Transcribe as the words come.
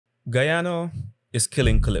Guyana is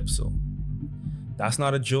killing Calypso. That's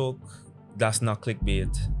not a joke, that's not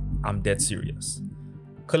clickbait, I'm dead serious.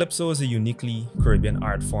 Calypso is a uniquely Caribbean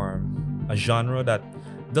art form, a genre that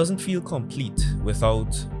doesn't feel complete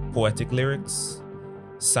without poetic lyrics,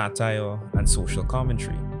 satire, and social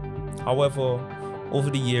commentary. However,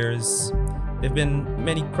 over the years, there have been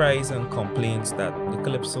many cries and complaints that the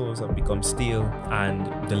calypsos have become stale and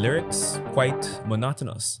the lyrics quite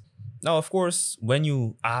monotonous. Now, of course, when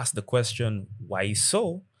you ask the question, why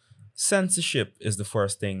so? Censorship is the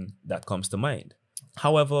first thing that comes to mind.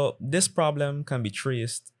 However, this problem can be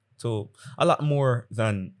traced to a lot more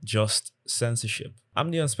than just censorship. I'm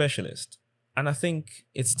the unspecialist, and I think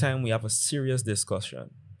it's time we have a serious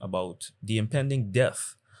discussion about the impending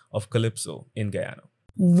death of Calypso in Guyana.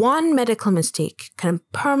 One medical mistake can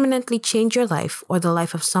permanently change your life or the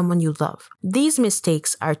life of someone you love. These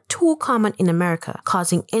mistakes are too common in America,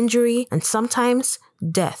 causing injury and sometimes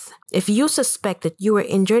death. If you suspect that you were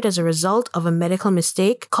injured as a result of a medical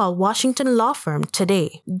mistake, call Washington Law Firm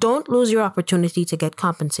today. Don't lose your opportunity to get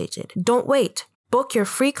compensated. Don't wait. Book your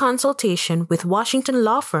free consultation with Washington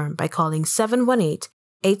Law Firm by calling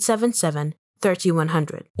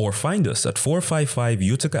 718-877-3100. Or find us at 455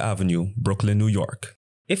 Utica Avenue, Brooklyn, New York.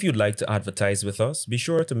 If you'd like to advertise with us, be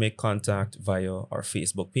sure to make contact via our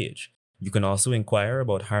Facebook page. You can also inquire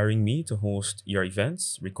about hiring me to host your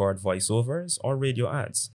events, record voiceovers, or radio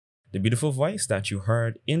ads. The beautiful voice that you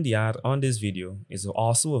heard in the ad on this video is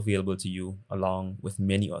also available to you along with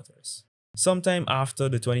many others. Sometime after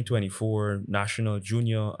the 2024 National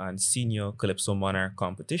Junior and Senior Calypso Monarch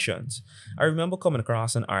competitions, I remember coming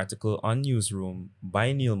across an article on Newsroom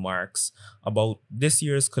by Neil Marks about this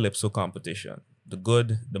year's Calypso competition. The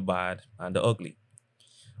good, the bad, and the ugly.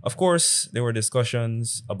 Of course, there were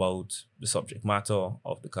discussions about the subject matter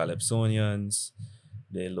of the calypsonians,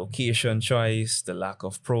 the location choice, the lack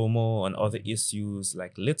of promo, and other issues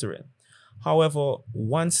like littering. However,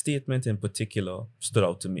 one statement in particular stood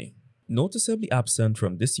out to me. Noticeably absent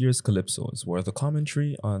from this year's Calypsos were the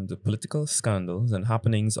commentary on the political scandals and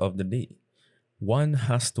happenings of the day. One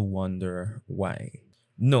has to wonder why.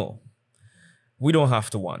 No, we don't have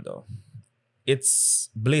to wonder.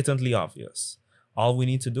 It's blatantly obvious. All we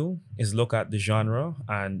need to do is look at the genre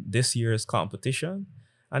and this year's competition,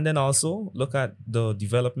 and then also look at the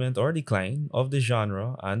development or decline of the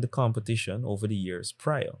genre and the competition over the years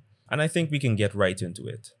prior. And I think we can get right into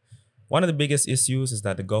it. One of the biggest issues is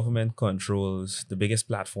that the government controls the biggest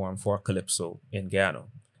platform for Calypso in Guyana.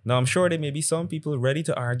 Now, I'm sure there may be some people ready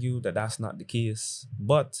to argue that that's not the case,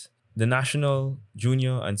 but the National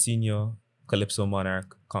Junior and Senior Calypso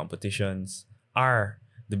Monarch competitions are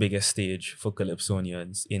the biggest stage for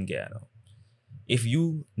calypsonians in Guyana. If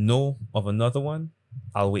you know of another one,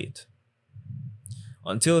 I'll wait.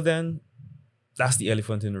 Until then, that's the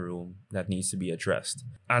elephant in the room that needs to be addressed.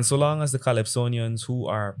 And so long as the calypsonians, who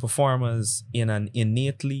are performers in an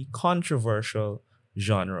innately controversial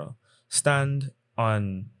genre, stand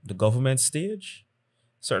on the government stage,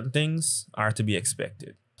 certain things are to be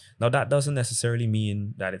expected. Now, that doesn't necessarily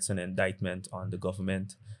mean that it's an indictment on the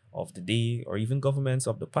government of the day or even governments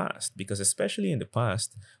of the past, because especially in the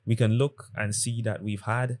past, we can look and see that we've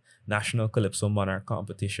had National Calypso Monarch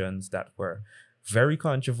competitions that were very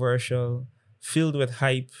controversial, filled with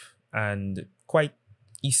hype, and quite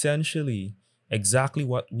essentially exactly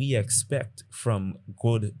what we expect from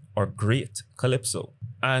good or great Calypso.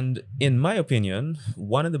 And in my opinion,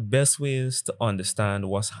 one of the best ways to understand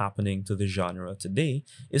what's happening to the genre today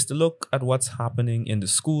is to look at what's happening in the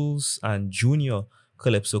schools and junior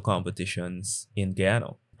Calypso competitions in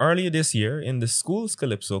Guyana. Earlier this year, in the school's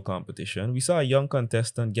Calypso competition, we saw a young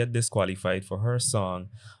contestant get disqualified for her song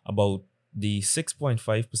about the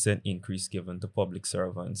 6.5% increase given to public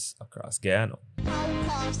servants across Guyana.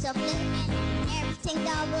 Cost of living, everything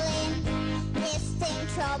doubling, this thing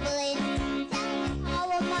troubling. Tell me how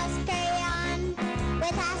I must carry on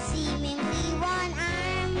with a seemingly one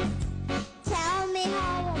arm. Tell me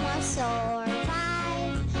how I must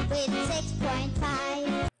survive with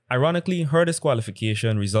 6.5. Ironically, her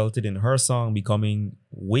disqualification resulted in her song becoming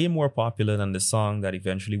way more popular than the song that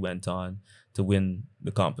eventually went on to win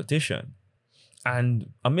the competition. And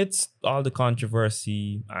amidst all the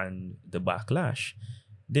controversy and the backlash,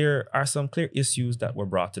 there are some clear issues that were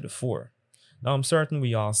brought to the fore. Now, I'm certain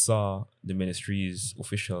we all saw the ministry's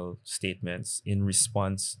official statements in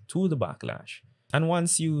response to the backlash. And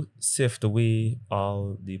once you sift away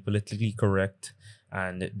all the politically correct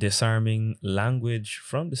and disarming language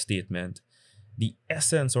from the statement, the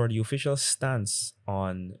essence or the official stance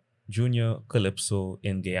on Junior Calypso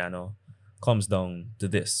in Guyana comes down to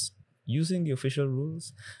this. using the official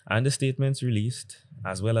rules and the statements released,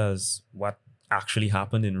 as well as what actually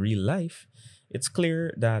happened in real life, it's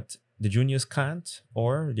clear that the juniors can't,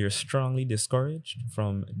 or they're strongly discouraged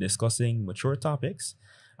from discussing mature topics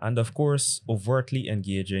and, of course, overtly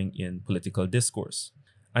engaging in political discourse.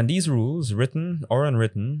 And these rules, written or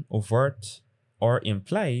unwritten, overt or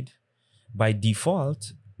implied, by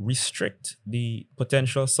default, restrict the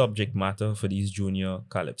potential subject matter for these junior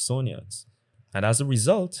calypsonians. And as a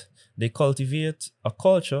result, they cultivate a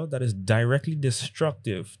culture that is directly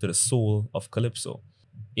destructive to the soul of Calypso.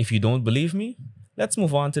 If you don't believe me, let's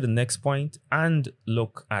move on to the next point and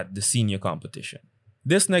look at the senior competition.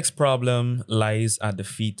 This next problem lies at the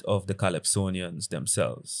feet of the calypsonians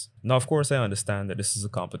themselves. Now, of course, I understand that this is a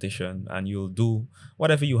competition and you'll do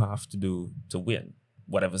whatever you have to do to win.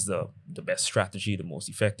 Whatever's the best strategy, the most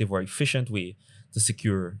effective or efficient way to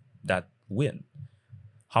secure that win.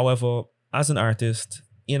 However, as an artist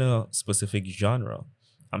in a specific genre,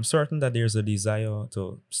 I'm certain that there's a desire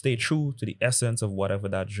to stay true to the essence of whatever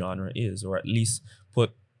that genre is, or at least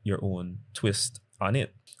put your own twist on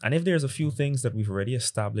it. And if there's a few things that we've already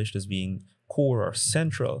established as being core or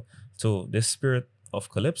central to this spirit of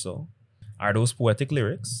Calypso, are those poetic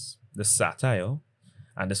lyrics, the satire,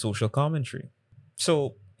 and the social commentary.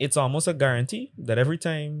 So it's almost a guarantee that every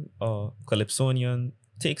time a calypsonian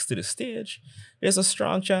takes to the stage, there's a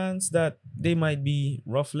strong chance that they might be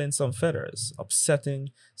ruffling some feathers, upsetting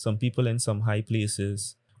some people in some high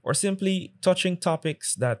places, or simply touching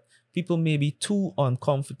topics that people may be too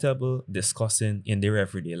uncomfortable discussing in their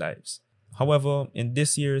everyday lives. However, in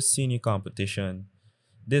this year's senior competition,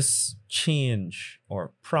 this change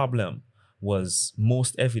or problem was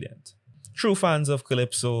most evident. True fans of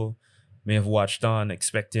Calypso may have watched on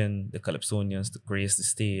expecting the calypsonians to grace the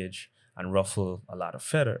stage and ruffle a lot of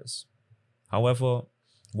feathers. However,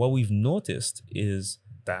 what we've noticed is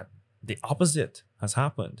that the opposite has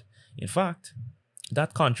happened. In fact,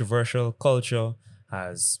 that controversial culture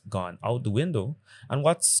has gone out the window, and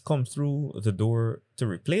what's come through the door to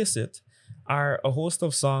replace it are a host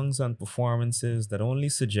of songs and performances that only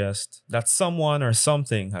suggest that someone or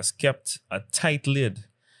something has kept a tight lid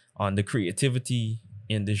on the creativity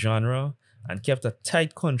in the genre and kept a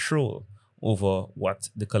tight control over what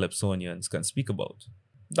the calypsonians can speak about.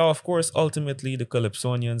 Now, of course, ultimately, the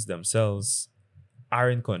calypsonians themselves are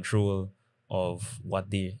in control of what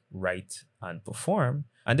they write and perform.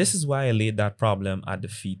 And this is why I laid that problem at the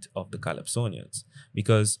feet of the calypsonians.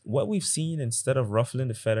 Because what we've seen, instead of ruffling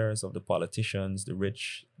the feathers of the politicians, the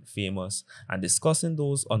rich, the famous, and discussing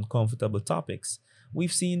those uncomfortable topics,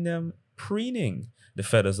 we've seen them preening the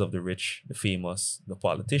feathers of the rich, the famous, the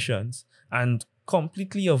politicians, and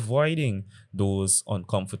completely avoiding those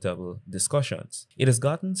uncomfortable discussions. It has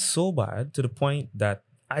gotten so bad to the point that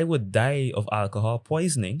I would die of alcohol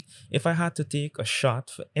poisoning if I had to take a shot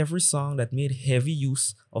for every song that made heavy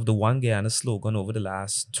use of the One Guyana slogan over the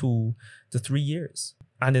last 2 to 3 years.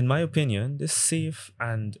 And in my opinion, this safe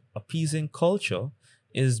and appeasing culture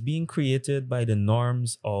is being created by the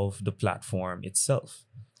norms of the platform itself.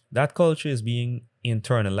 That culture is being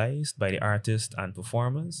internalized by the artists and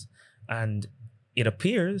performers, and it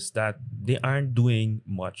appears that they aren't doing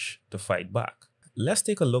much to fight back. Let's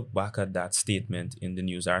take a look back at that statement in the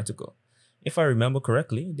news article. If I remember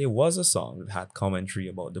correctly, there was a song that had commentary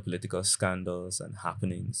about the political scandals and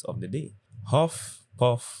happenings of the day. Huff,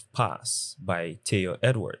 Puff, Pass by Teo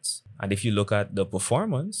Edwards. And if you look at the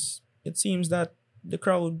performance, it seems that the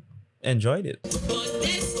crowd enjoyed it. But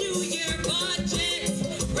this New Year budget,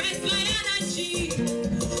 rest my energy.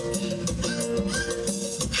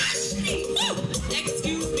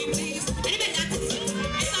 Excuse me, please. Anybody?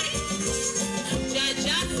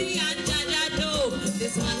 Jaja see and Jaja know.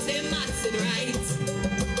 This man say Matson right.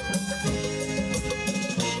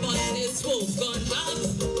 But this wolf gone huff,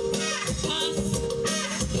 puff,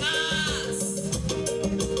 pass.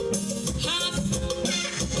 Huff,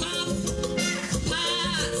 puff,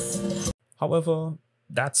 pass. However,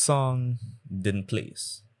 that song didn't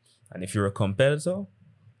place. And if you're a competitor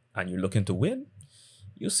and you're looking to win,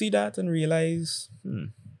 you see that and realize,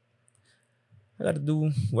 I gotta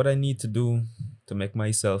do what I need to do to make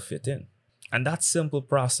myself fit in. And that simple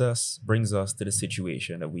process brings us to the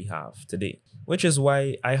situation that we have today, which is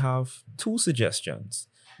why I have 2 suggestions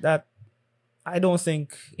that I don't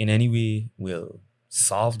think in any way will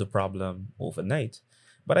solve the problem overnight,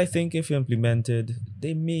 but I think if implemented,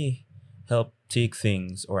 they may help take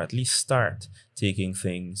things, or at least start taking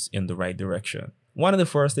things in the right direction. One of the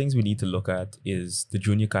first things we need to look at is the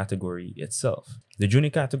junior category itself. The junior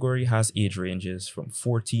category has age ranges from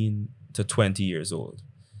 14 to 20 years old.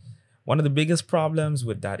 One of the biggest problems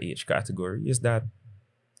with that age category is that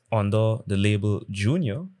under the label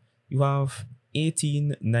junior, you have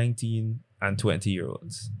 18, 19, and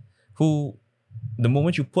 20-year-olds who, the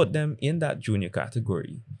moment you put them in that junior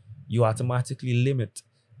category, you automatically limit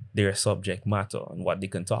their subject matter and what they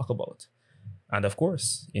can talk about. And of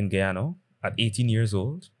course, in Guyana, at 18 years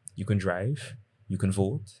old, you can drive, you can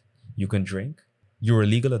vote, you can drink, you're a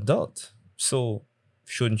legal adult. So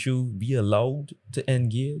shouldn't you be allowed to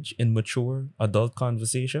engage in mature adult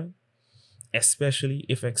conversation, especially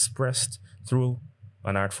if expressed through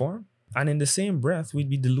an art form? And in the same breath, we'd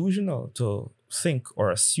be delusional to think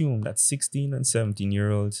or assume that 16 and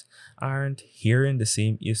 17-year-olds aren't hearing the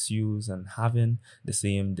same issues and having the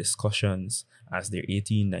same discussions as their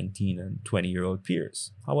 18, 19, and 20-year-old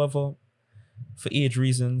peers. However, for age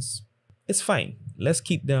reasons, it's fine. Let's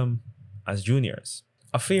keep them as juniors.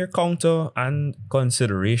 A fair counter and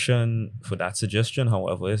consideration for that suggestion,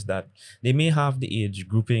 however, is that they may have the age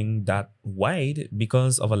grouping that wide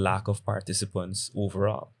because of a lack of participants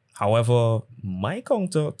overall. However, my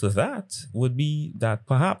counter to that would be that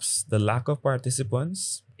perhaps the lack of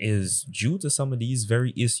participants is due to some of these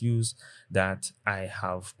very issues that I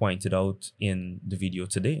have pointed out in the video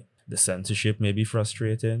today. The censorship may be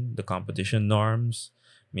frustrating, the competition norms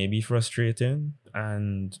may be frustrating,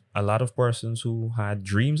 and a lot of persons who had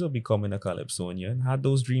dreams of becoming a calypsonian had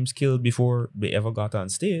those dreams killed before they ever got on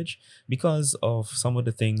stage because of some of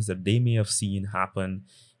the things that they may have seen happen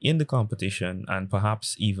in the competition and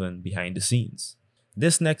perhaps even behind the scenes.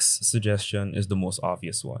 This next suggestion is the most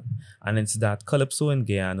obvious one, and it's that Calypso in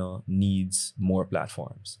Guyana needs more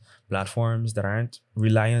platforms. Platforms that aren't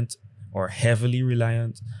reliant or heavily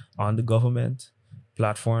reliant on the government,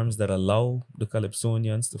 platforms that allow the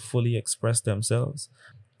calypsonians to fully express themselves,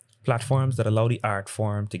 platforms that allow the art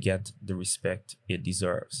form to get the respect it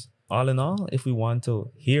deserves. All in all, if we want to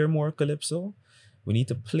hear more calypso, we need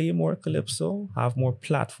to play more calypso, have more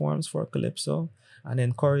platforms for calypso, and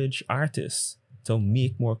encourage artists to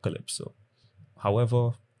make more calypso.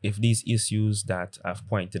 However, if these issues that I've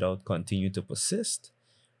pointed out continue to persist,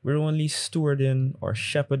 we're only stewarding or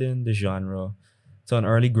shepherding the genre to an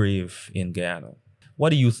early grave in Guyana. What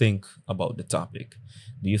do you think about the topic?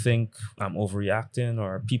 Do you think I'm overreacting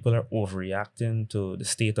or people are overreacting to the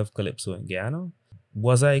state of calypso in Guyana?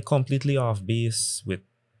 Was I completely off base with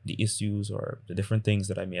the issues or the different things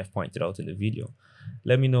that I may have pointed out in the video?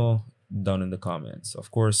 Let me know down in the comments. Of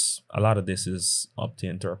course, a lot of this is up to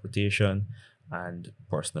interpretation and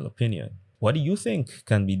personal opinion. What do you think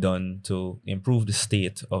can be done to improve the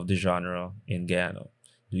state of the genre in Guyana?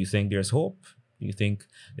 Do you think there's hope? Do you think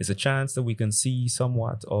there's a chance that we can see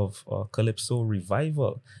somewhat of a calypso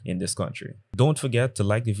revival in this country? Don't forget to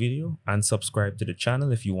like the video and subscribe to the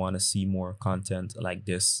channel if you want to see more content like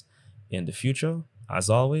this in the future. As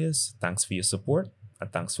always, thanks for your support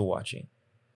and thanks for watching.